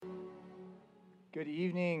Good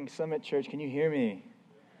evening, Summit Church. Can you hear me?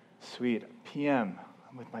 Sweet. PM.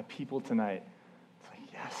 I'm with my people tonight. It's like,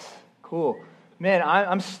 yes. Cool. Man,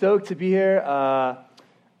 I'm stoked to be here.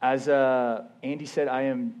 As Andy said, I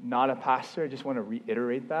am not a pastor. I just want to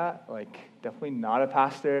reiterate that. Definitely not a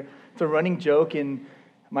pastor. It's a running joke with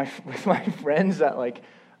my friends that,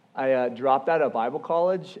 I dropped out of Bible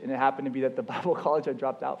college, and it happened to be that the Bible college I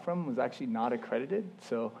dropped out from was actually not accredited.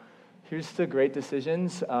 So here's to great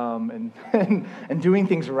decisions and doing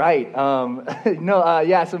things right. So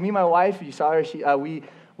me and my wife, you saw her, we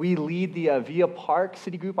lead the Via Park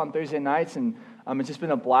City Group on Thursday nights, and it's just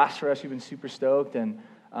been a blast for us. We've been super stoked, and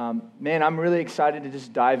man, I'm really excited to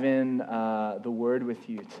just dive in the Word with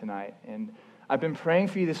you tonight. And I've been praying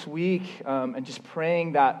for you this week, and just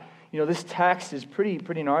praying that, this text is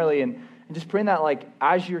pretty gnarly, and just praying that,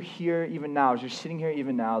 as you're here even now, as you're sitting here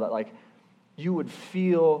even now, that, you would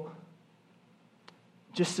feel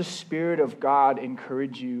just the Spirit of God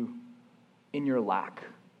encourage you in your lack.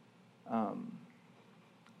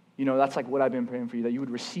 That's what I've been praying for you, that you would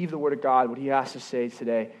receive the Word of God, what He has to say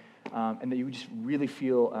today, and that you would just really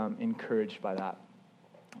feel encouraged by that.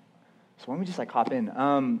 So why don't we just hop in?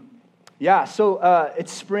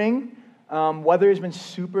 It's spring. Weather has been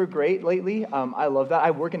super great lately. I love that.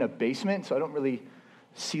 I work in a basement, so I don't really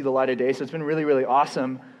see the light of day, so it's been really, really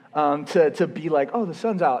awesome to be the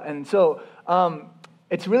sun's out. And so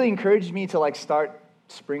it's really encouraged me to start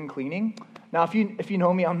spring cleaning. Now, if you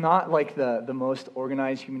know me, I'm not the most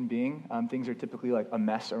organized human being. Things are typically a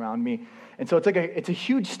mess around me, and so it's a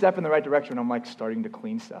huge step in the right direction when I'm starting to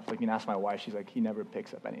clean stuff. You can ask my wife; she's he never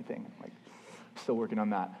picks up anything. I'm still working on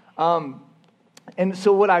that. And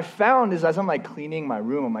so what I found is as I'm cleaning my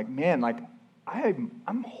room, I'm man,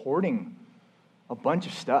 I'm hoarding a bunch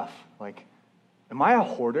of stuff. Am I a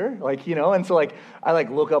hoarder? And so I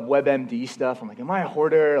look up WebMD stuff. I'm am I a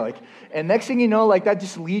hoarder? And next thing you know, that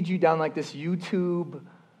just leads you down this YouTube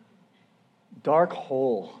dark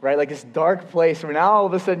hole, right? This dark place where now all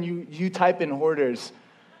of a sudden you type in hoarders,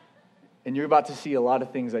 and you're about to see a lot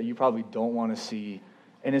of things that you probably don't want to see,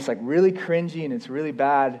 and it's really cringy and it's really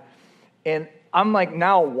bad. And I'm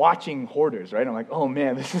now watching hoarders, right? I'm oh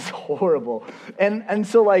man, this is horrible. And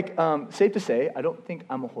so safe to say, I don't think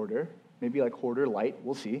I'm a hoarder. Maybe hoarder light,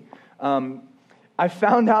 we'll see. I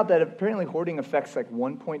found out that apparently hoarding affects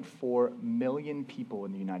 1.4 million people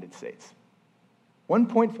in the United States.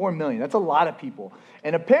 1.4 million, that's a lot of people.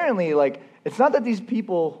 And apparently, it's not that these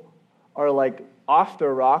people are off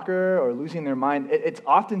their rocker or losing their mind. It's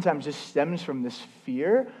oftentimes just stems from this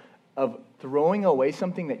fear of throwing away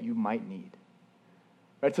something that you might need.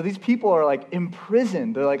 Right? So these people are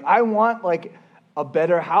imprisoned. They're I want a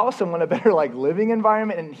better house, I want a better living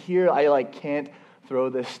environment, and here I can't throw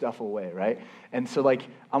this stuff away, right? And so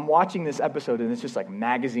I'm watching this episode, and it's just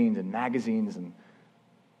magazines and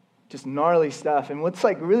just gnarly stuff. And what's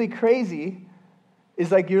really crazy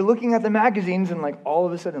is you're looking at the magazines, and all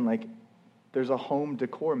of a sudden there's a home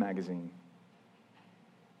decor magazine,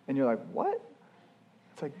 and you're what?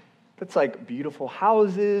 It's that's beautiful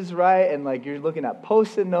houses, right? And you're looking at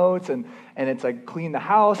Post-it notes, and it's clean the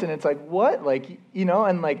house, and it's what?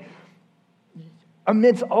 And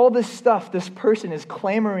amidst all this stuff, this person is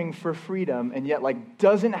clamoring for freedom, and yet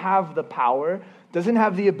doesn't have the power, doesn't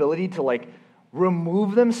have the ability to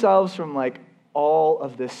remove themselves from all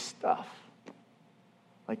of this stuff.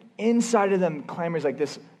 Inside of them clamors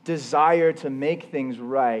this desire to make things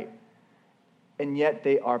right, and yet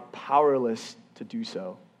they are powerless to do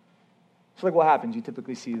so. So what happens? You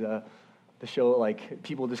typically see the show,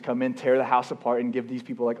 people just come in, tear the house apart, and give these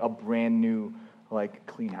people a brand new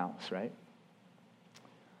clean house, right?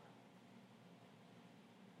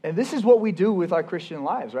 And this is what we do with our Christian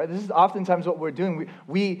lives, right? This is oftentimes what we're doing.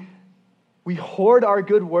 We hoard our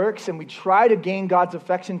good works, and we try to gain God's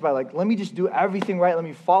affections by let me just do everything right. Let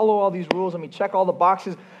me follow all these rules. Let me check all the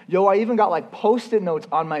boxes. I even got Post-it notes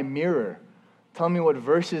on my mirror telling me what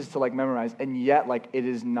verses to memorize, and yet it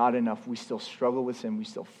is not enough. We still struggle with sin. We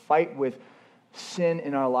still fight with sin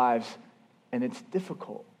in our lives, and it's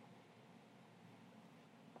difficult.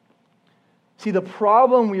 See, the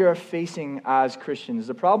problem we are facing as Christians,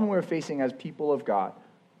 the problem we're facing as people of God,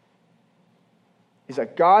 is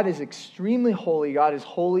that God is extremely holy. God is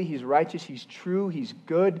holy. He's righteous. He's true. He's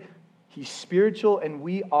good. He's spiritual, and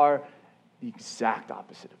we are the exact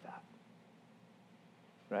opposite of that.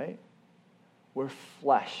 Right? We're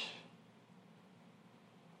flesh,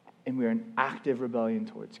 and we are in active rebellion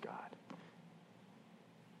towards God.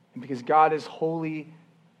 And because God is holy,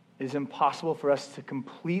 it is impossible for us to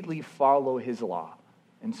completely follow His law,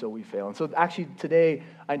 and so we fail. And so actually today,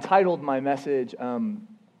 I entitled my message, The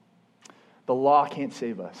Law Can't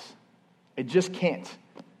Save Us. It just can't.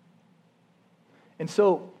 And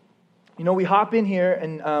so, we hop in here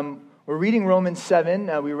and we're reading Romans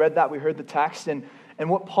 7. We read that, we heard the text. And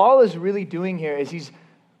what Paul is really doing here is it's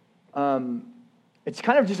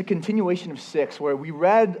kind of just a continuation of 6, where we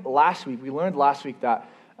learned last week that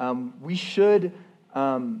we should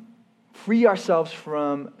free ourselves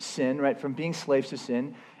from sin, right, from being slaves to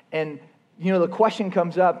sin. And, the question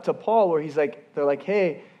comes up to Paul where they're like,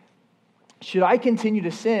 hey, should I continue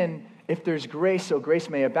to sin if there's grace so grace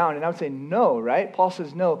may abound? And I would say no, right? Paul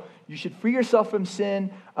says no, you should free yourself from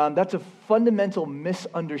sin. That's a fundamental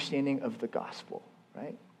misunderstanding of the gospel,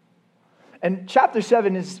 right? And chapter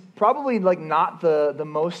 7 is probably not the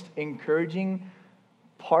most encouraging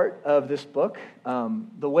part of this book.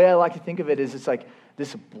 The way I like to think of it is it's like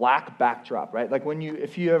this black backdrop, right? Like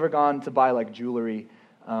if you ever gone to buy jewelry,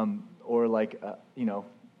 or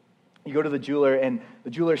you go to the jeweler and the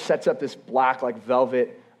jeweler sets up this black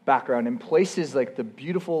velvet background and places the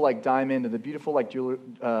beautiful diamond or the beautiful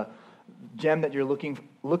gem that you're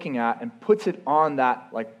looking at and puts it on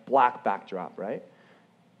that black backdrop, right?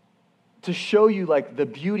 To show you the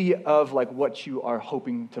beauty of what you are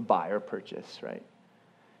hoping to buy or purchase, right?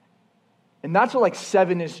 And that's what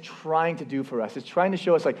 7 is trying to do for us. It's trying to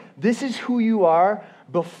show us this is who you are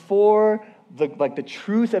before the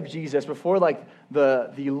truth of Jesus, before the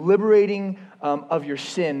liberating of your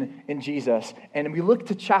sin in Jesus. And we look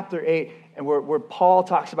to chapter 8 and where Paul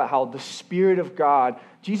talks about how the Spirit of God,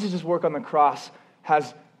 Jesus' work on the cross,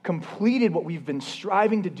 has completed what we've been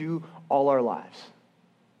striving to do all our lives.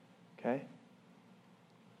 Okay?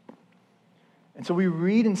 And so we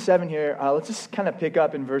read in 7 here, let's just kind of pick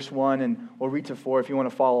up in verse 1 and we'll read to 4 if you want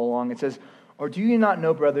to follow along. It says, "Or do you not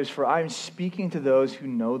know, brothers, for I am speaking to those who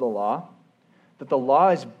know the law, that the law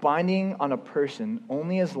is binding on a person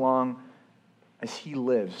only as long as he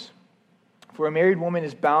lives. For a married woman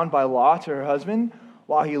is bound by law to her husband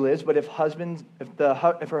while he lives, but if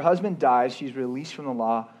her husband dies, she's released from the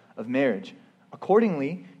law of marriage.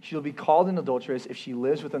 Accordingly, she will be called an adulteress if she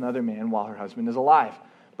lives with another man while her husband is alive.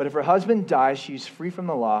 But if her husband dies, she's free from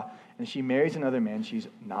the law, and if she marries another man, she's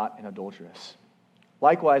not an adulteress.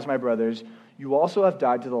 Likewise, my brothers, you also have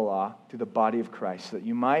died to the law through the body of Christ, so that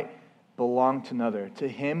you might belong to another, to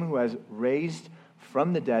him who has raised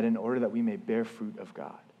from the dead in order that we may bear fruit of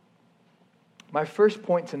God." My first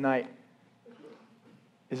point tonight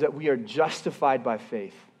is that we are justified by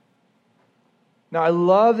faith. Now, I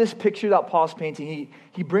love this picture that Paul's painting.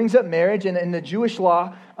 He brings up marriage, and in the Jewish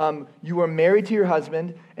law, you were married to your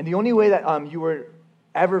husband, and the only way that you were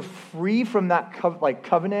ever free from that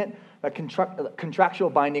covenant, that contractual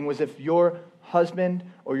binding, was if your husband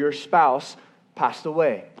or your spouse passed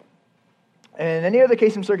away. And in any other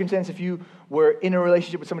case and circumstance, if you were in a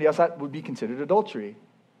relationship with somebody else, that would be considered adultery.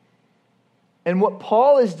 And what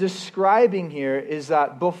Paul is describing here is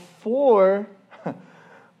that before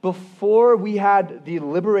we had the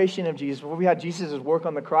liberation of Jesus, before we had Jesus' work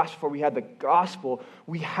on the cross, before we had the gospel,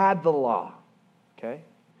 we had the law. Okay?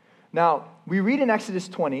 Now, we read in Exodus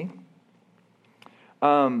 20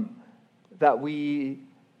 that we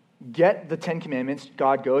get the 10 Commandments.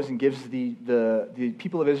 God goes and gives the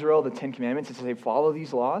people of Israel the 10 Commandments. It says, hey, follow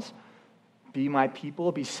these laws, be my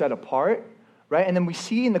people, be set apart, right? And then we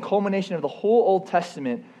see in the culmination of the whole Old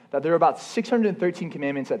Testament that there are about 613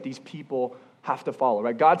 commandments that these people have to follow,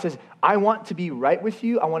 right? God says, I want to be right with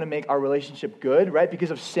you. I want to make our relationship good, right?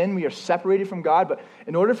 Because of sin, we are separated from God. But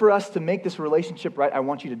in order for us to make this relationship right, I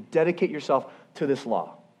want you to dedicate yourself to this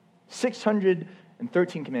law.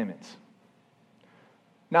 613 commandments.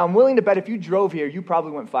 Now, I'm willing to bet if you drove here, you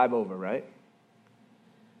probably went 5 over, right?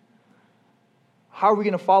 How are we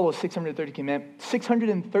going to follow 613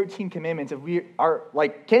 commandments if we are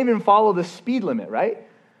can't even follow the speed limit, right?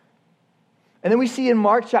 And then we see in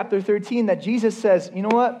Mark chapter 13 that Jesus says, you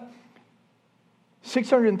know what?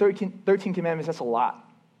 613 commandments, that's a lot.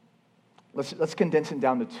 Let's condense it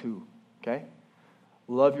down to 2, okay?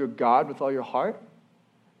 Love your God with all your heart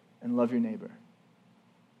and love your neighbor.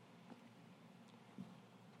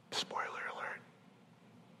 Spoiler alert,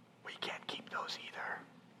 we can't keep those either.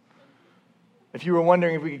 If you were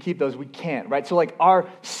wondering if we could keep those, we can't, right? So our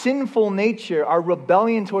sinful nature, our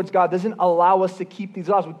rebellion towards God doesn't allow us to keep these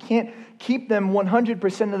laws. We can't keep them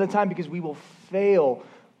 100% of the time because we will fail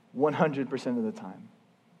 100% of the time.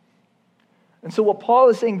 And so what Paul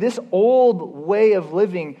is saying, this old way of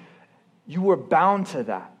living, you were bound to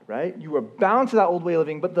that, right? You were bound to that old way of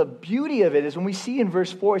living. But the beauty of it is when we see in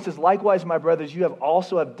verse 4, it says, likewise, my brothers, you have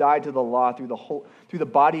also died to the law through the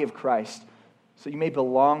body of Christ, so you may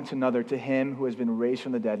belong to another, to him who has been raised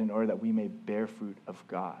from the dead, in order that we may bear fruit of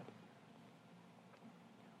God.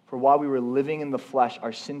 For while we were living in the flesh,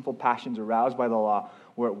 our sinful passions aroused by the law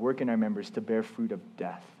were at work in our members to bear fruit of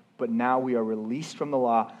death. But now we are released from the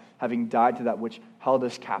law, having died to that which held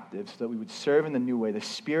us captive, so that we would serve in the new way, the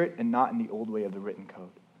Spirit, and not in the old way of the written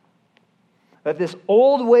code. That this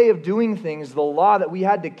old way of doing things, the law that we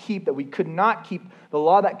had to keep, that we could not keep, the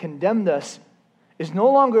law that condemned us, is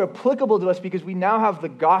no longer applicable to us because we now have the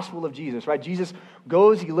gospel of Jesus, right? Jesus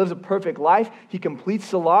goes, he lives a perfect life, he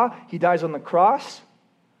completes the law, he dies on the cross,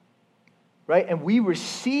 right? And we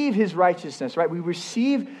receive his righteousness, right? We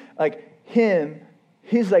receive him,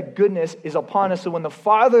 his goodness is upon us. So when the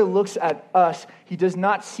Father looks at us, he does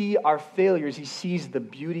not see our failures. He sees the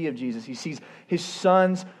beauty of Jesus. He sees his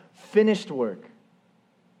Son's finished work.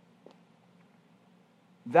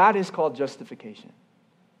 That is called justification.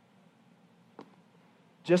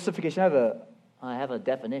 Justification, I have a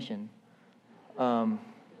definition.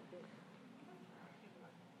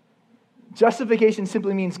 Justification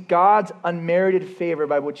simply means God's unmerited favor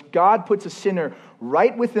by which God puts a sinner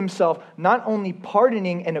right with himself, not only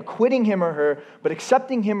pardoning and acquitting him or her, but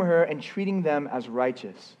accepting him or her and treating them as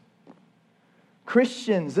righteous.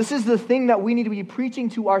 Christians, this is the thing that we need to be preaching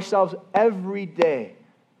to ourselves every day.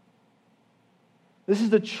 This is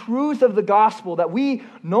the truth of the gospel, that we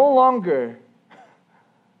no longer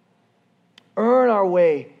earn our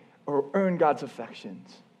way or earn God's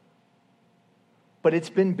affections. But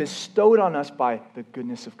it's been bestowed on us by the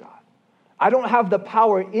goodness of God. I don't have the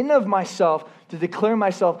power in of myself to declare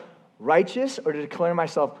myself righteous or to declare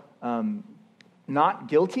myself not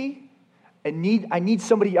guilty. I need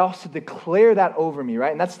somebody else to declare that over me,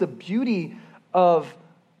 right? And that's the beauty of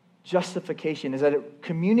justification, is that it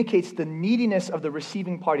communicates the neediness of the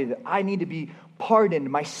receiving party, that I need to be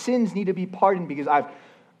pardoned. My sins need to be pardoned because I've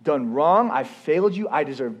done wrong, I've failed you, I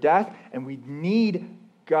deserve death, and we need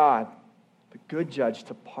God, the good judge,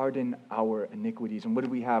 to pardon our iniquities. And what do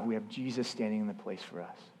we have? We have Jesus standing in the place for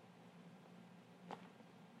us.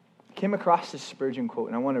 I came across this Spurgeon quote,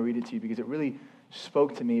 and I want to read it to you because it really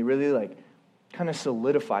spoke to me. It really kind of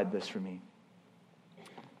solidified this for me. It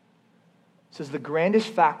says, the grandest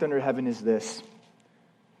fact under heaven is this,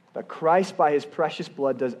 that Christ by his precious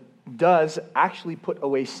blood does actually put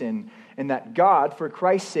away sin, and that God, for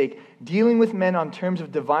Christ's sake, dealing with men on terms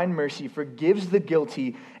of divine mercy, forgives the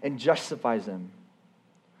guilty and justifies them,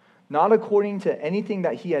 not according to anything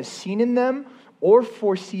that he has seen in them or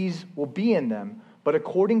foresees will be in them, but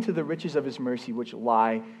according to the riches of his mercy which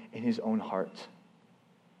lie in his own heart.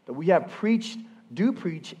 That we have preached, do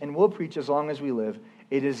preach, and will preach as long as we live.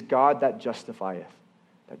 It is God that justifieth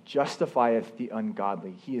the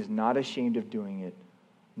ungodly. He is not ashamed of doing it,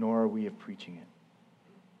 nor are we of preaching it.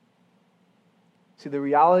 See, the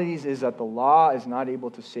reality is that the law is not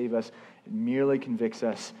able to save us. It merely convicts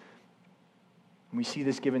us. And we see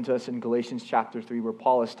this given to us in Galatians chapter 3, where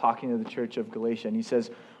Paul is talking to the church of Galatia, and he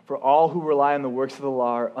says, for all who rely on the works of the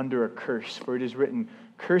law are under a curse, for it is written,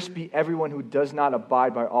 cursed be everyone who does not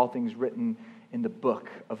abide by all things written in the book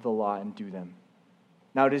of the law and do them.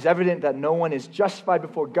 Now it is evident that no one is justified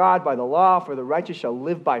before God by the law, for the righteous shall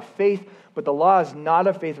live by faith, but the law is not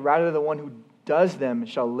of faith, rather the one who does them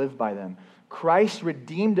shall live by them. Christ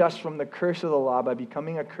redeemed us from the curse of the law by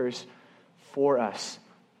becoming a curse for us.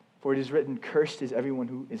 For it is written, cursed is everyone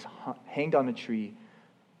who is hanged on a tree,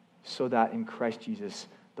 so that in Christ Jesus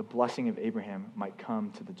the blessing of Abraham might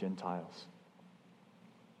come to the Gentiles.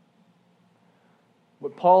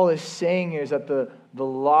 What Paul is saying here is that the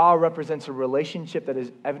law represents a relationship that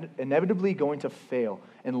is inevitably going to fail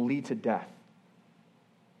and lead to death.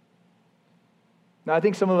 Now, I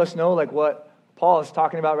think some of us know what Paul is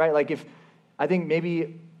talking about, right? I think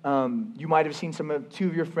maybe you might have seen two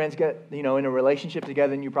of your friends get, in a relationship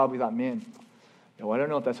together, and you probably thought, man, I don't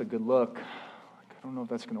know if that's a good look. I don't know if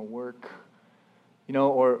that's going to work.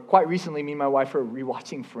 Or quite recently, me and my wife are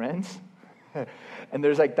rewatching Friends. And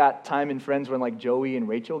there's that time in Friends when Joey and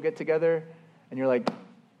Rachel get together, and you're like,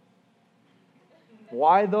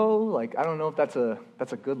 why though? I don't know if that's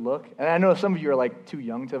a good look. And I know some of you are too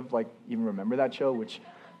young to even remember that show, which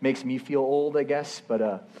makes me feel old, I guess.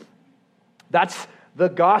 But that's the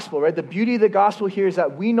gospel, right? The beauty of the gospel here is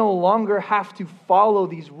that we no longer have to follow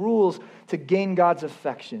these rules to gain God's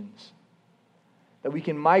affections. That we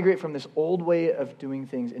can migrate from this old way of doing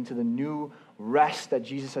things into the new rest that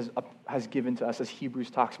Jesus has given to us, as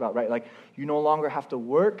Hebrews talks about, right? You no longer have to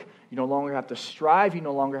work, you no longer have to strive, you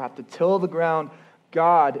no longer have to till the ground.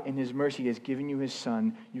 God, in his mercy, has given you his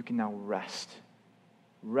Son. You can now rest.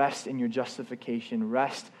 Rest in your justification.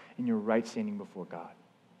 Rest in your right standing before God.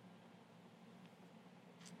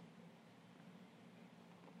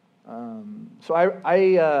 So I'm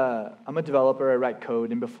a developer. I write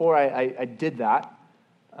code, and before I did that,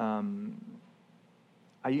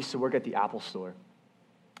 I used to work at the Apple Store.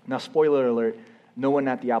 Now, spoiler alert, no one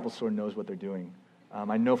at the Apple Store knows what they're doing.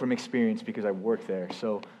 I know from experience because I work there.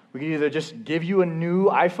 So we can either just give you a new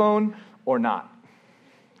iPhone or not.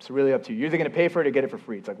 It's really up to you. You're either going to pay for it or get it for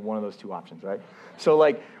free. It's like one of those two options, right? So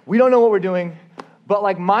like, we don't know what we're doing, but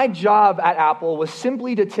like my job at Apple was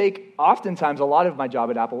simply to take, oftentimes a lot of my job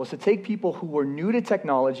at Apple was to take people who were new to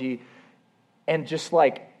technology and just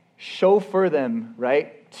like chauffeur them,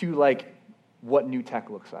 right, to like what new tech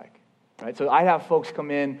looks like, right? So I'd have folks come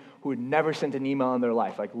in who had never sent an email in their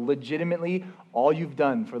life. Like legitimately, all you've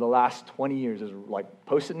done for the last 20 years is like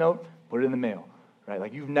post-it note, put it in the mail, right?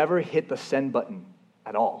 Like you've never hit the send button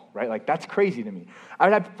at all, right? Like that's crazy to me. I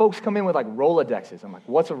would have folks come in with like Rolodexes. I'm like,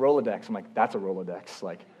 what's a Rolodex? I'm like, that's a Rolodex.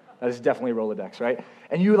 Like that is definitely a Rolodex, right?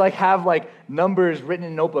 And you like have like numbers written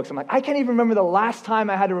in notebooks. I'm like, I can't even remember the last time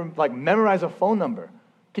I had to like memorize a phone number.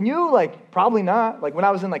 Can you? Like, probably not. Like when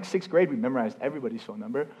I was in like 6th grade, we memorized everybody's phone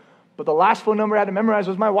number. But the last phone number I had to memorize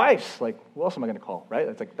was my wife's. Like, who else am I going to call, right?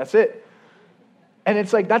 It's like, that's it. And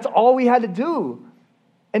it's like, that's all we had to do.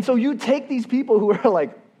 And so you take these people who are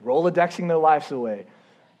like Rolodexing their lives away,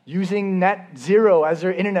 using Net Zero as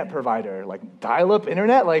their internet provider, like dial-up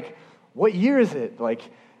internet, like what year is it? Like,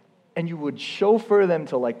 and you would chauffeur them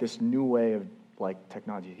to like this new way of like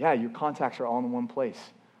technology. Yeah, your contacts are all in one place.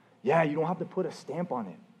 Yeah, you don't have to put a stamp on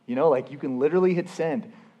it. You know, like you can literally hit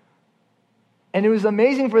send. And it was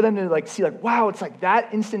amazing for them to like see like, wow, it's like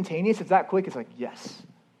that instantaneous, it's that quick. It's like, yes.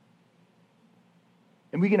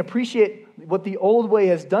 And we can appreciate what the old way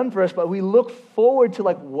has done for us, but we look forward to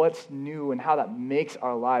like what's new and how that makes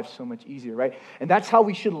our lives so much easier, right? And that's how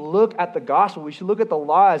we should look at the gospel. We should look at the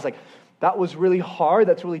law as like, that was really hard,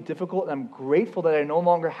 that's really difficult, and I'm grateful that I no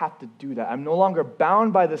longer have to do that. I'm no longer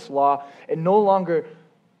bound by this law. It no longer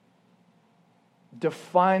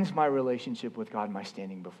defines my relationship with God, my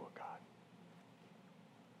standing before God.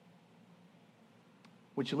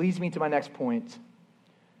 Which leads me to my next point,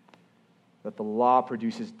 that the law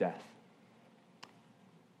produces death.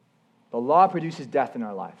 The law produces death in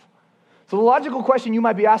our life. So the logical question you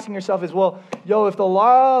might be asking yourself is, well, if the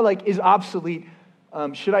law like is obsolete,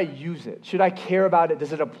 should I use it? Should I care about it?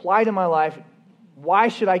 Does it apply to my life? Why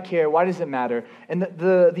should I care? Why does it matter? And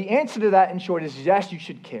the answer to that, in short, is yes, you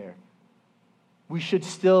should care. We should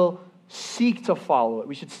still seek to follow it.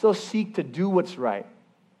 We should still seek to do what's right.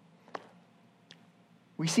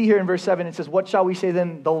 We see here in verse 7, it says, what shall we say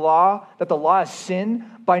then? That the law is sin?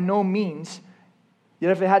 By no means.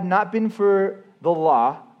 Yet if it had not been for the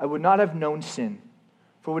law, I would not have known sin.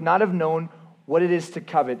 For I would not have known what it is to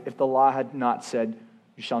covet if the law had not said,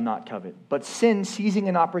 you shall not covet. But sin, seizing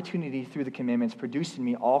an opportunity through the commandments, produced in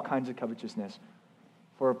me all kinds of covetousness.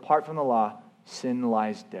 For apart from the law, sin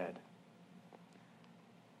lies dead.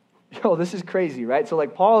 This is crazy, right? So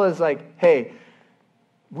like Paul is like, hey,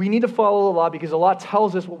 we need to follow the law because the law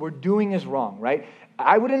tells us what we're doing is wrong, right?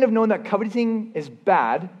 I wouldn't have known that coveting is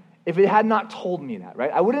bad if it had not told me that, right?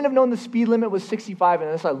 I wouldn't have known the speed limit was 65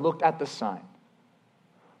 unless I looked at the sign.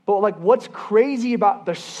 But like what's crazy about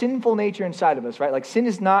the sinful nature inside of us, right? Like sin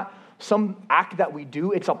is not some act that we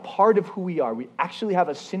do. It's a part of who we are. We actually have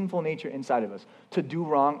a sinful nature inside of us to do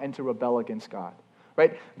wrong and to rebel against God,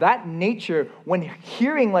 right? That nature, when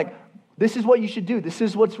hearing like, this is what you should do, this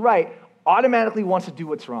is what's right, automatically wants to do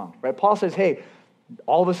what's wrong, right? Paul says, hey,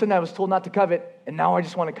 all of a sudden I was told not to covet, and now I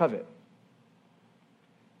just want to covet.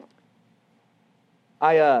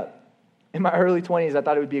 In my early 20s, I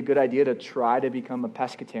thought it would be a good idea to try to become a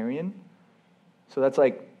pescatarian. So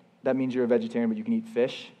that means you're a vegetarian, but you can eat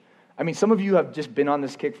fish. I mean, some of you have just been on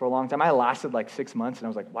this kick for a long time. I lasted like 6 months, and I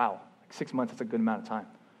was like, wow, 6 months, that's a good amount of time.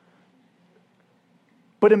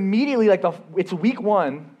 But immediately, it's week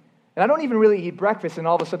 1, and I don't even really eat breakfast, and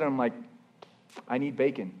all of a sudden I'm like, I need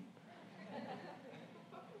bacon.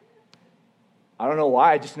 I don't know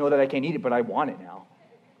why, I just know that I can't eat it, but I want it now.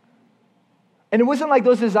 And it wasn't like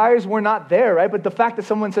those desires were not there, right? But the fact that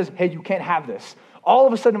someone says, hey, you can't have this, all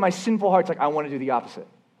of a sudden my sinful heart's like, I want to do the opposite.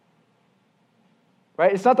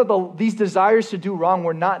 Right? It's not that these desires to do wrong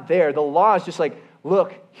were not there. The law is just like,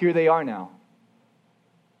 look, here they are now.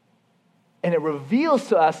 And it reveals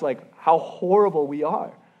to us like how horrible we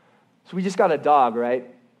are. So we just got a dog, right?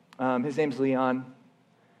 His name's Leon.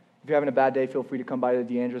 If you're having a bad day, feel free to come by the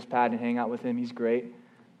DeAndre's pad and hang out with him. He's great.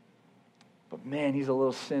 But man, he's a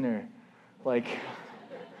little sinner. Like,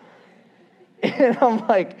 and I'm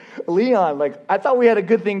like, Leon, like, I thought we had a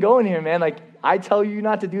good thing going here, man. Like, I tell you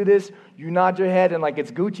not to do this, you nod your head, and like, it's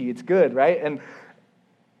Gucci, it's good, right? And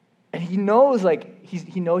he knows, like,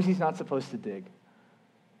 he knows he's not supposed to dig.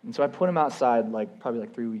 And so I put him outside, probably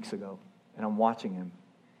 3 weeks ago, and I'm watching him.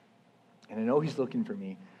 And I know he's looking for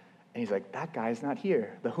me. And he's like, that guy's not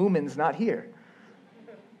here. The human's not here.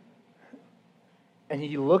 And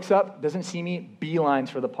he looks up, doesn't see me, beelines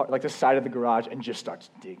for the side of the garage, and just starts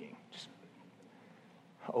digging. Just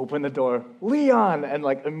open the door, Leon, and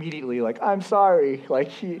immediately, I'm sorry.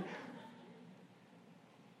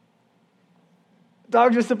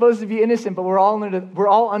 Dogs are supposed to be innocent, but we're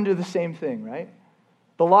all under the same thing, right?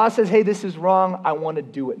 The law says, hey, this is wrong. I want to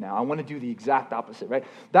do it now. I want to do the exact opposite, right?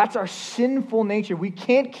 That's our sinful nature. We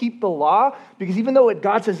can't keep the law because even though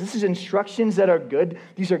God says this is instructions that are good,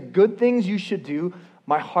 these are good things you should do,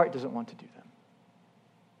 my heart doesn't want to do them.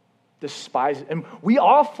 Despise it. And we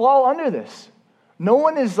all fall under this. No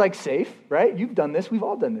one is safe, right? You've done this. We've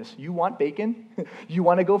all done this. You want bacon? You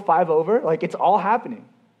want to go 5 over? It's all happening.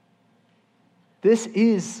 This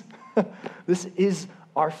is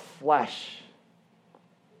our flesh.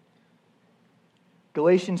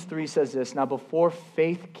 Galatians 3 says this, now before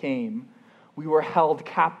faith came, we were held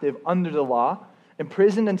captive under the law,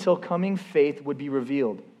 imprisoned until coming faith would be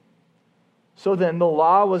revealed. So then the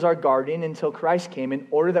law was our guardian until Christ came in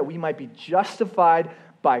order that we might be justified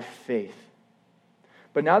by faith.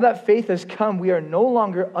 But now that faith has come, we are no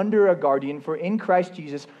longer under a guardian, for in Christ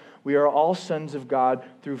Jesus we are all sons of God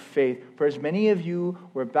through faith. For as many of you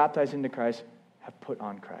were baptized into Christ have put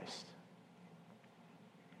on Christ.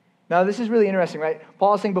 Now, this is really interesting, right?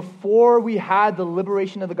 Paul is saying before we had the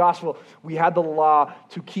liberation of the gospel, we had the law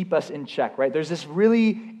to keep us in check, right? There's this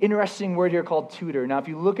really interesting word here called tutor. Now, if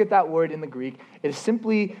you look at that word in the Greek, it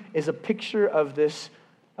simply is a picture of this.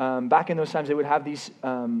 Back in those times, they would have these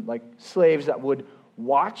slaves that would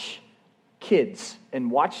watch kids and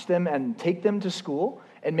watch them and take them to school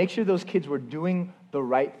and make sure those kids were doing the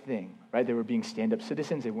right thing, right? They were being stand-up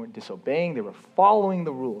citizens. They weren't disobeying. They were following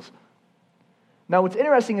the rules. Now, what's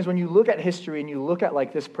interesting is when you look at history and you look at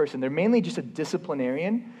this person, they're mainly just a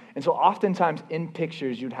disciplinarian. And so oftentimes in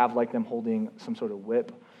pictures, you'd have them holding some sort of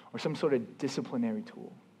whip or some sort of disciplinary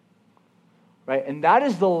tool, right? And that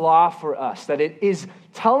is the law for us, that it is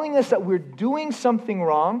telling us that we're doing something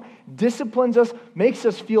wrong, disciplines us, makes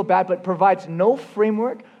us feel bad, but provides no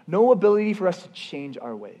framework, no ability for us to change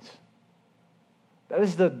our ways. That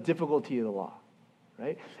is the difficulty of the law,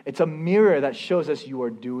 right? It's a mirror that shows us you are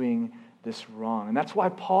doing this wrong. And that's why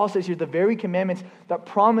Paul says here, the very commandments that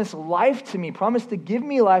promise life to me, promise to give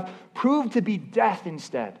me life, prove to be death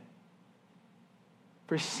instead.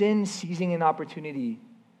 For sin, seizing an opportunity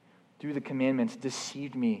through the commandments,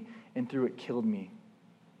 deceived me, and through it killed me.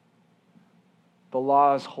 The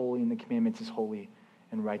law is holy, and the commandments is holy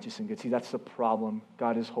and righteous and good. See, that's the problem.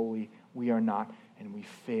 God is holy, we are not, and we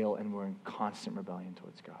fail, and we're in constant rebellion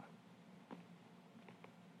towards God.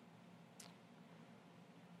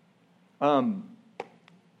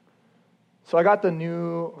 So I got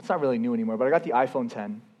it's not really new anymore, but I got the iPhone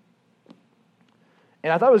 10.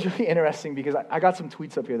 And I thought it was really interesting because I got some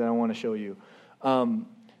tweets up here that I want to show you.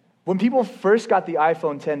 When people first got the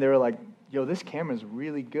iPhone 10, they were like, yo, this camera's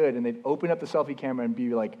really good. And they'd open up the selfie camera and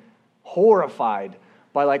be horrified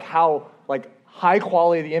by how high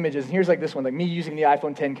quality the image is. And here's this one, me using the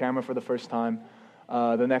iPhone 10 camera for the first time.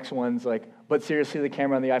 The next one's but seriously, the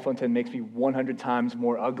camera on the iPhone 10 makes me 100 times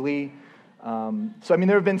more ugly. So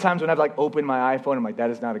there have been times when I've opened my iPhone, I'm that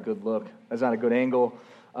is not a good look. That's not a good angle.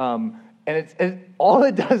 And all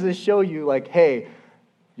it does is show you hey,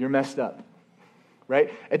 you're messed up,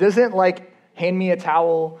 right? It doesn't hand me a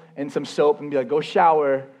towel and some soap and be go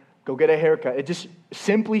shower, go get a haircut. It just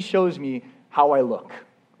simply shows me how I look,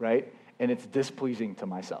 right? And it's displeasing to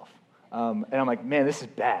myself. And I'm man, this is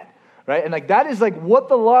bad, right? And that is what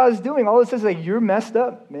the law is doing. All it says is you're messed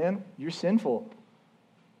up, man. You're sinful.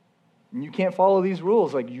 And you can't follow these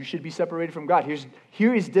rules. You should be separated from God.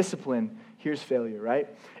 Here is discipline. Here's failure, right?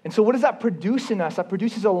 And so what does that produce in us? That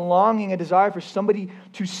produces a longing, a desire for somebody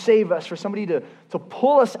to save us, for somebody to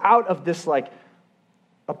pull us out of this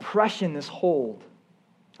oppression, this hold.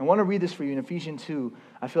 I want to read this for you in Ephesians 2.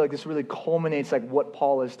 I feel this really culminates what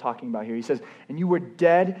Paul is talking about here. He says, and you were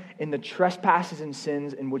dead in the trespasses and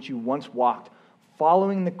sins in which you once walked,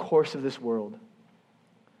 following the course of this world,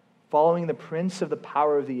 following the prince of the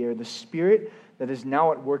power of the air, the spirit that is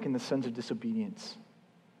now at work in the sons of disobedience,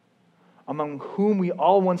 among whom we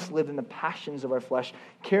all once lived in the passions of our flesh,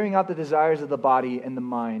 carrying out the desires of the body and the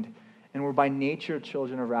mind, and were by nature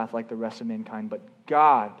children of wrath like the rest of mankind. But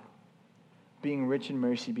God, being rich in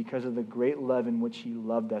mercy because of the great love in which he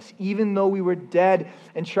loved us, even though we were dead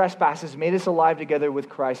in trespasses, made us alive together with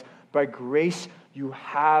Christ. By grace you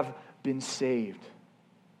have been saved.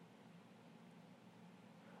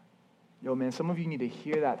 Yo, man, some of you need to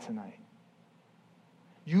hear that tonight.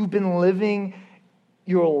 You've been living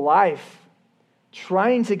your life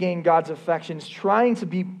trying to gain God's affections, trying to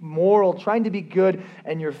be moral, trying to be good,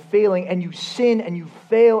 and you're failing, and you sin, and you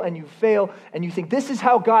fail, and you think, this is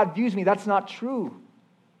how God views me. That's not true.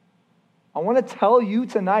 I want to tell you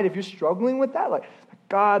tonight, if you're struggling with that, like,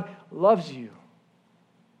 God loves you.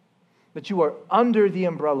 That you are under the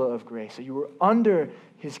umbrella of grace, that you are under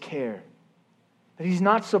his care. That he's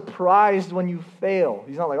not surprised when you fail.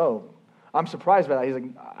 He's not like, oh, I'm surprised by that. He's like,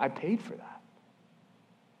 I paid for that.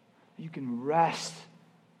 You can rest.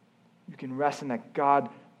 You can rest in that God,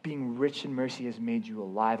 being rich in mercy, has made you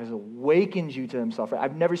alive, has awakened you to himself.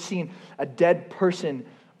 I've never seen a dead person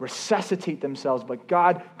resuscitate themselves, but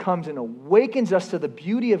God comes and awakens us to the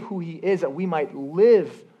beauty of who he is, that we might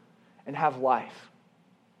live and have life.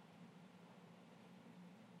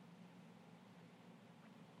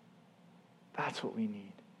 That's what we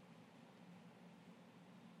need.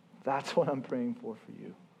 That's what I'm praying for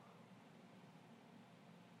you.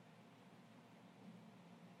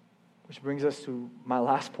 Which brings us to my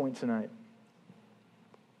last point tonight.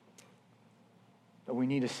 That we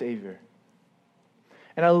need a Savior.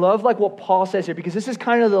 And I love like what Paul says here, because this is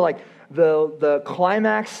kind of the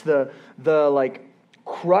climax, the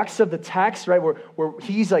crux of the text, right? Where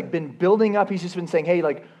he's like been building up. He's just been saying, hey,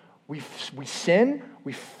 like we sin,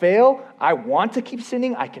 we fail. I want to keep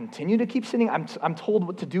sinning. I continue to keep sinning. I'm told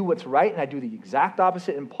what to do, what's right, and I do the exact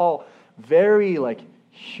opposite. And Paul very like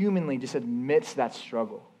humanly just admits that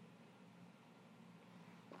struggle.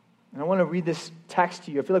 And I want to read this text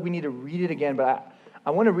to you. I feel like we need to read it again, but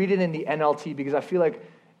I want to read it in the NLT because I feel like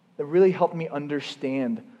it really helped me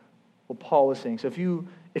understand what Paul was saying. So if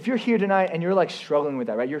you're here tonight and you're like struggling with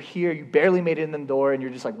that, right? You're here, you barely made it in the door, and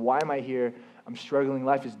you're just like, why am I here? I'm struggling.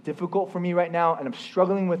 Life is difficult for me right now, and I'm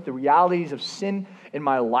struggling with the realities of sin in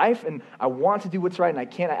my life, and I want to do what's right, and I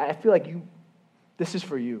can't. I feel like this is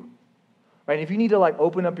for you, right? And if you need to like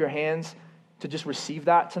open up your hands to just receive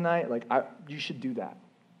that tonight, like you should do that.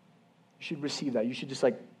 You should receive that. You should just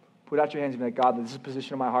like put out your hands and be like, God, this is the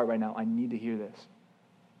position of my heart right now. I need to hear this.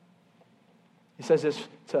 He says this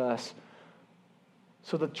to us.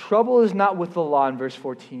 So the trouble is not with the law in verse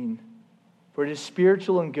 14, for it is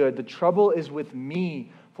spiritual and good. The trouble is with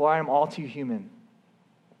me, for I am all too human,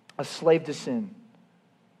 a slave to sin.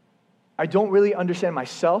 I don't really understand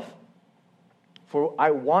myself, for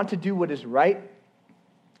I want to do what is right,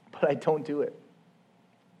 but I don't do it.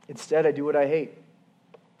 Instead, I do what I hate.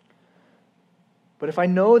 But if I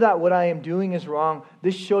know that what I am doing is wrong,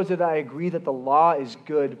 this shows that I agree that the law is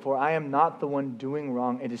good, for I am not the one doing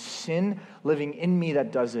wrong. It is sin living in me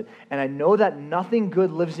that does it. And I know that nothing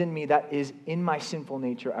good lives in me that is in my sinful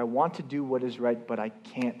nature. I want to do what is right, but I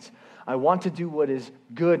can't. I want to do what is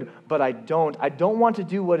good, but I don't. I don't want to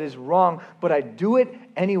do what is wrong, but I do it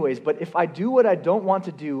anyways. But if I do what I don't want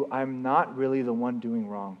to do, I'm not really the one doing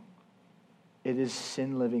wrong. It is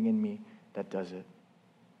sin living in me that does it.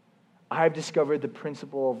 I've discovered the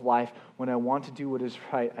principle of life. When I want to do what is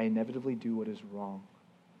right, I inevitably do what is wrong.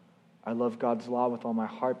 I love God's law with all my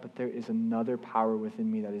heart, but there is another power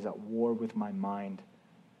within me that is at war with my mind.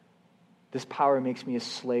 This power makes me a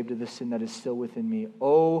slave to the sin that is still within me.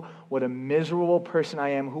 Oh, what a miserable person I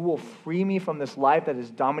am. Who will free me from this life that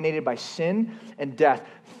is dominated by sin and death?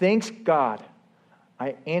 Thanks God.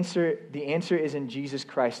 The answer is in Jesus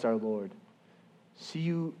Christ our Lord. So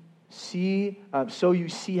you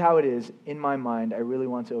see how it is in my mind. I really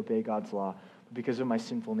want to obey God's law, but because of my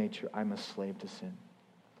sinful nature, I'm a slave to sin.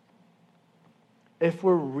 If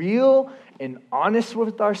we're real and honest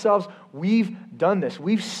with ourselves, we've done this.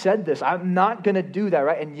 We've said this. I'm not going to do that,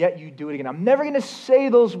 right? And yet you do it again. I'm never going to say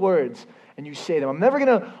those words, and you say them. I'm never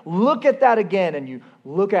going to look at that again, and you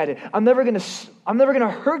look at it. I'm never going to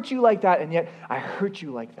hurt you like that, and yet I hurt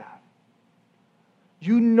you like that.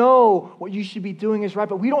 You know what you should be doing is right,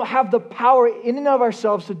 but we don't have the power in and of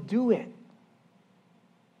ourselves to do it.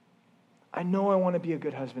 I know I want to be a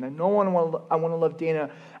good husband. I know I want to love Dana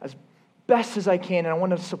as best as I can, and I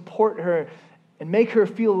want to support her and make her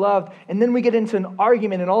feel loved. And then we get into an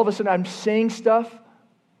argument, and all of a sudden I'm saying stuff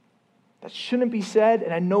that shouldn't be said,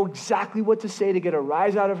 and I know exactly what to say to get a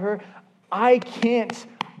rise out of her. I can't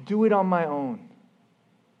do it on my own.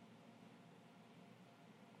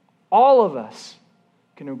 All of us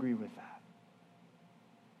can agree with that.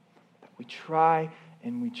 That we try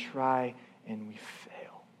and we try and we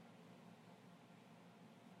fail.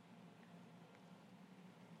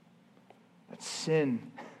 That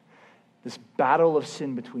sin, this battle of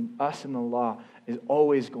sin between us and the law, is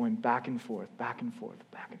always going back and forth, back and forth,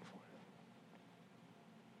 back and forth.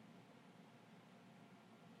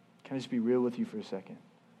 Can I just be real with you for a second?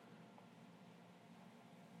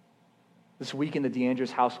 This week in the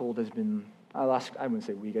DeAndres household has been I wouldn't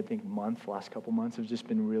say week, I think last couple months have just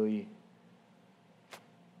been really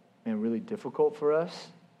difficult for us.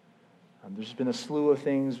 There's been a slew of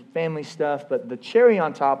things, family stuff, but the cherry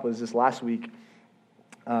on top was this last week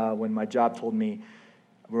when my job told me,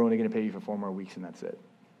 we're only going to pay you for 4 more weeks and that's it.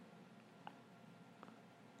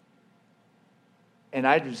 And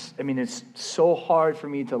it's so hard for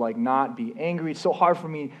me to not be angry. It's so hard for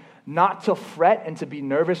me not to fret and to be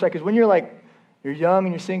nervous, right? Because when you're young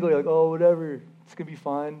and you're single, you're like, oh, whatever, it's going to be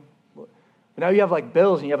fine. But now you have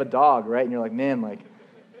bills and you have a dog, right? And you're like, man,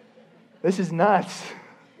 this is nuts.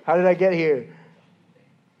 How did I get here?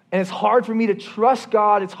 And it's hard for me to trust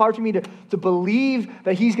God. It's hard for me to believe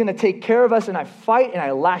that He's going to take care of us. And I fight and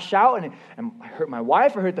I lash out and I hurt my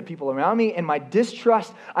wife. I hurt the people around me. And my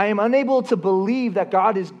distrust, I am unable to believe that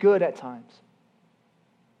God is good at times.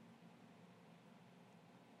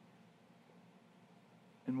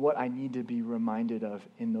 And what I need to be reminded of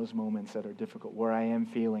in those moments that are difficult, where I am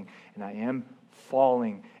failing and I am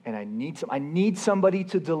falling, and I need somebody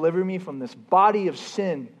to deliver me from this body of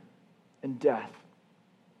sin and death.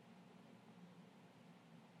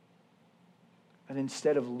 And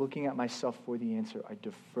instead of looking at myself for the answer, I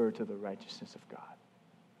defer to the righteousness of God.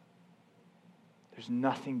 There's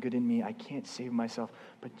nothing good in me. I can't save myself,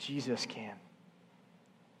 but Jesus can.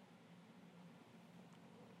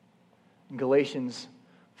 In Galatians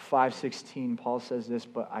 5:16, Paul says this,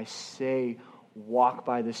 but I say, walk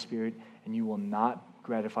by the Spirit, and you will not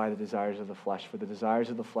gratify the desires of the flesh. For the desires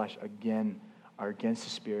of the flesh, again, are against the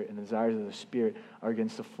Spirit, and the desires of the Spirit are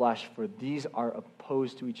against the flesh. For these are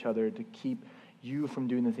opposed to each other to keep you from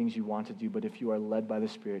doing the things you want to do. But if you are led by the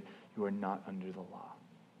Spirit, you are not under the law.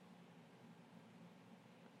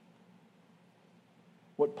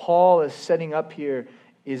 What Paul is setting up here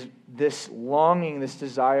is this longing, this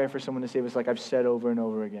desire for someone to save us, like I've said over and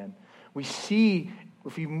over again. We see,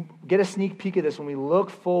 if you get a sneak peek of this, when we look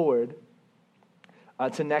forward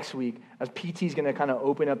to next week, as PT is going to kind of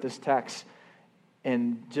open up this text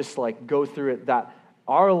and just go through it, that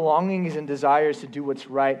our longings and desires to do what's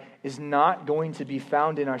right is not going to be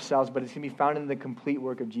found in ourselves, but it's going to be found in the complete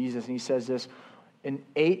work of Jesus. And he says this in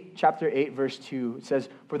chapter 8, verse 2. It says,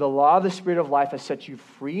 for the law of the Spirit of life has set you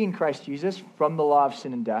free in Christ Jesus from the law of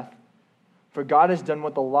sin and death. For God has done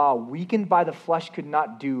what the law, weakened by the flesh, could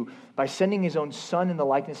not do by sending His own Son in the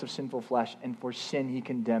likeness of sinful flesh. And for sin, He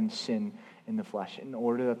condemned sin in the flesh, in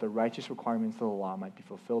order that the righteous requirements of the law might be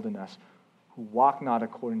fulfilled in us, who walk not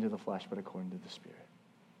according to the flesh, but according to the Spirit.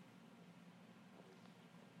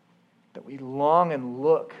 That we long and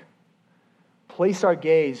look, place our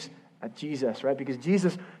gaze at Jesus, right? Because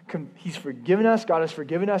Jesus, He's forgiven us, God has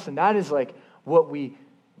forgiven us, and that is what we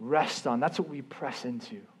rest on. That's what we press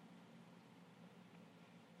into.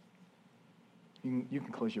 You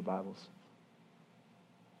can close your Bibles.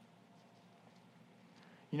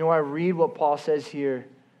 I read what Paul says here,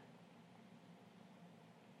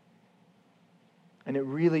 and it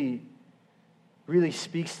really, really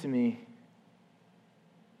speaks to me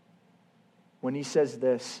when he says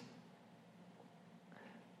this.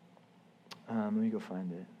 Let me go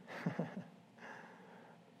find it.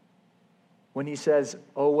 When he says,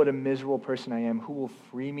 oh, what a miserable person I am, who will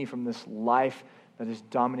free me from this life that is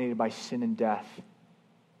dominated by sin and death?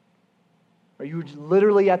 Are you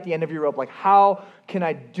literally at the end of your rope? How can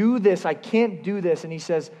I do this? I can't do this. And he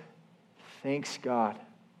says, thanks God.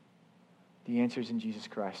 The answer is in Jesus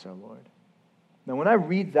Christ our Lord. Now, when I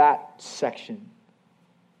read that section,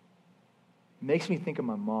 it makes me think of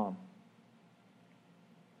my mom.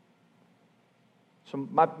 So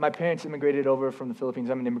my parents immigrated over from the Philippines.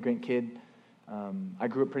 I'm an immigrant kid. I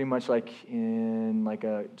grew up pretty much in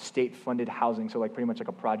a state-funded housing, so pretty much a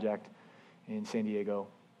project in San Diego.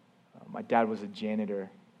 My dad was a janitor,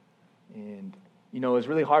 and it was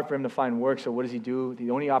really hard for him to find work, so what does he do?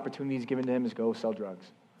 The only opportunity he's given to him is go sell drugs.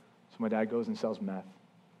 So my dad goes and sells meth.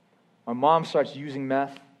 My mom starts using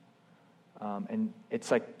meth, and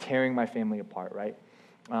it's tearing my family apart, right?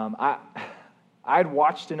 I'd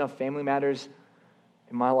watched enough Family Matters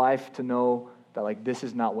in my life to know that this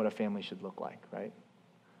is not what a family should look like, right?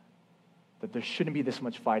 That there shouldn't be this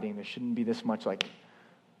much fighting. There shouldn't be this much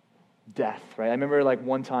death, right? I remember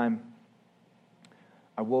one time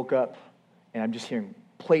I woke up and I'm just hearing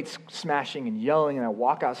plates smashing and yelling, and I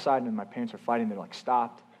walk outside and my parents are fighting. They're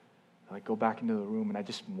stopped. I go back into the room, and I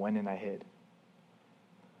just went and I hid.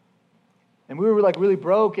 And we were really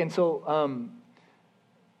broke, and so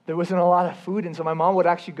there wasn't a lot of food, and so my mom would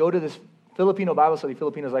actually go to this Filipino Bible study.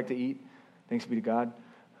 Filipinos like to eat, thanks be to God.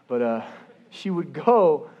 But she would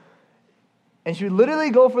go, and she would literally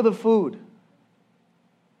go for the food.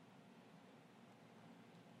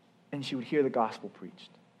 And she would hear the gospel preached.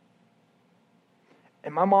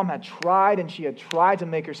 And my mom had tried, and she had tried to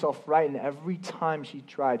make herself right, and every time she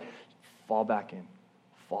tried, fall back in,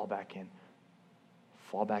 fall back in,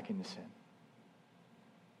 fall back into sin.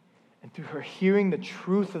 And through her hearing the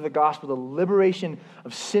truth of the gospel, the liberation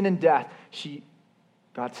of sin and death, she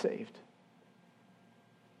got saved.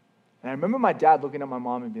 And I remember my dad looking at my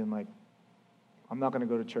mom and being like, I'm not going to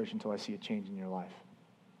go to church until I see a change in your life.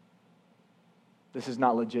 This is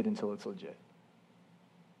not legit until it's legit.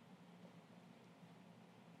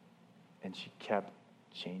 And she kept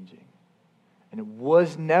changing. And it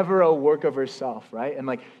was never a work of herself, right? And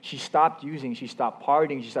like she stopped using, she stopped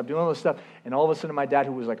partying, she stopped doing all this stuff. And all of a sudden my dad,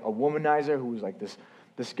 who was like a womanizer, who was like this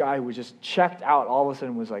guy who was just checked out, all of a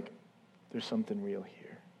sudden was like, there's something real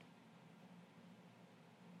here.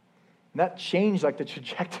 And that changed like the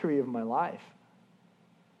trajectory of my life.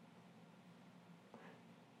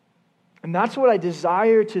 And that's what I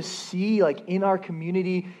desire to see like in our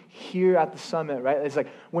community here at the Summit, right? It's like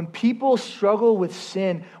when people struggle with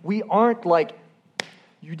sin, we aren't like,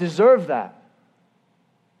 you deserve that.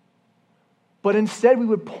 But instead we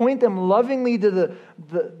would point them lovingly to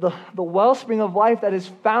the wellspring of life that is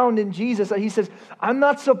found in Jesus. That he says, I'm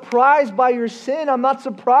not surprised by your sin. I'm not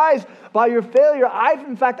surprised by your failure.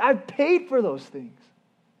 I've paid for those things.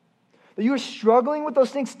 That you are struggling with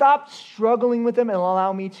those things, stop struggling with them and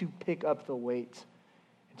allow me to pick up the weight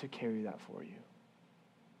and to carry that for you.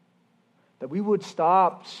 That we would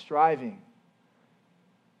stop striving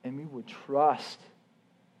and we would trust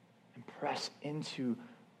and press into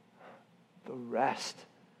the rest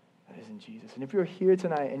that is in Jesus. And if you're here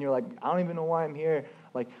tonight and you're like, I don't even know why I'm here,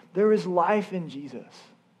 like there is life in Jesus.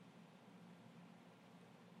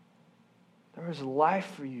 There is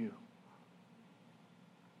life for you.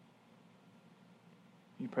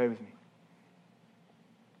 You pray with me.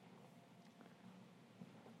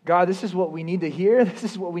 God, this is what we need to hear. This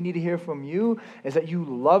is what we need to hear from you, is that you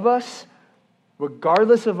love us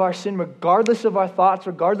regardless of our sin, regardless of our thoughts,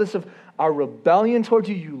 regardless of our rebellion towards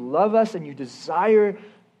you. You love us and you desire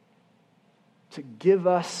to give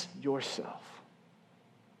us yourself.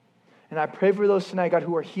 And I pray for those tonight, God,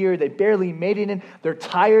 who are here. They barely made it in. They're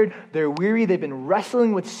tired. They're weary. They've been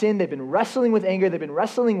wrestling with sin. They've been wrestling with anger. They've been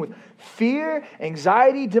wrestling with fear,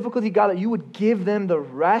 anxiety, difficulty. God, that you would give them the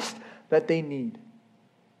rest that they need.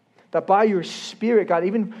 That by your Spirit, God,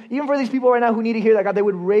 even for these people right now who need to hear that, God, they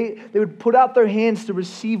would put out their hands to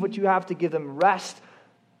receive what you have to give them: rest,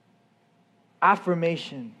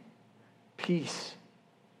 affirmation, peace.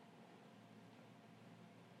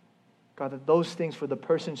 God, that those things for the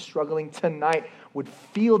person struggling tonight would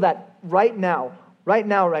feel that right now.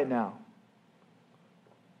 And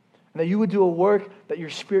that you would do a work that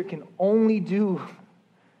your Spirit can only do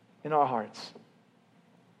in our hearts.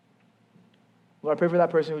 Lord, I pray for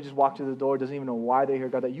that person who just walked through the door, doesn't even know why they're here,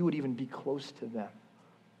 God, that you would even be close to them.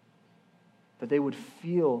 That they would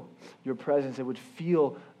feel your presence. They would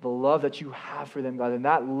feel the love that you have for them, God. And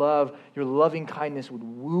that love, your loving kindness would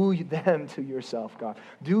woo them to yourself, God.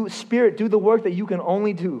 Spirit, do the work that you can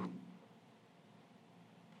only do.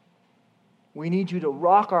 We need you to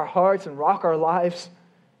rock our hearts and rock our lives.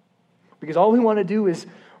 Because all we want to do is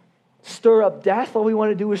stir up death. All we want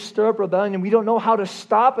to do is stir up rebellion. And we don't know how to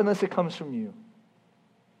stop unless it comes from you.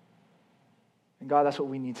 And God, that's what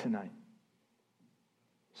we need tonight.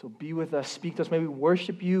 So be with us, speak to us. May we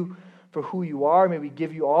worship you for who you are. May we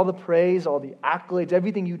give you all the praise, all the accolades,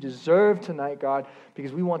 everything you deserve tonight, God,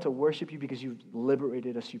 because we want to worship you because you've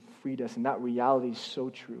liberated us, you've freed us, and that reality is so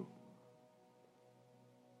true.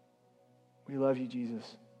 We love you,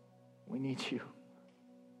 Jesus. We need you.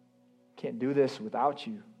 Can't do this without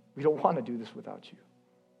you. We don't want to do this without you.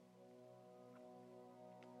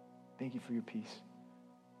 Thank you for your peace.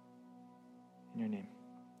 In your name,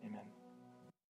 amen.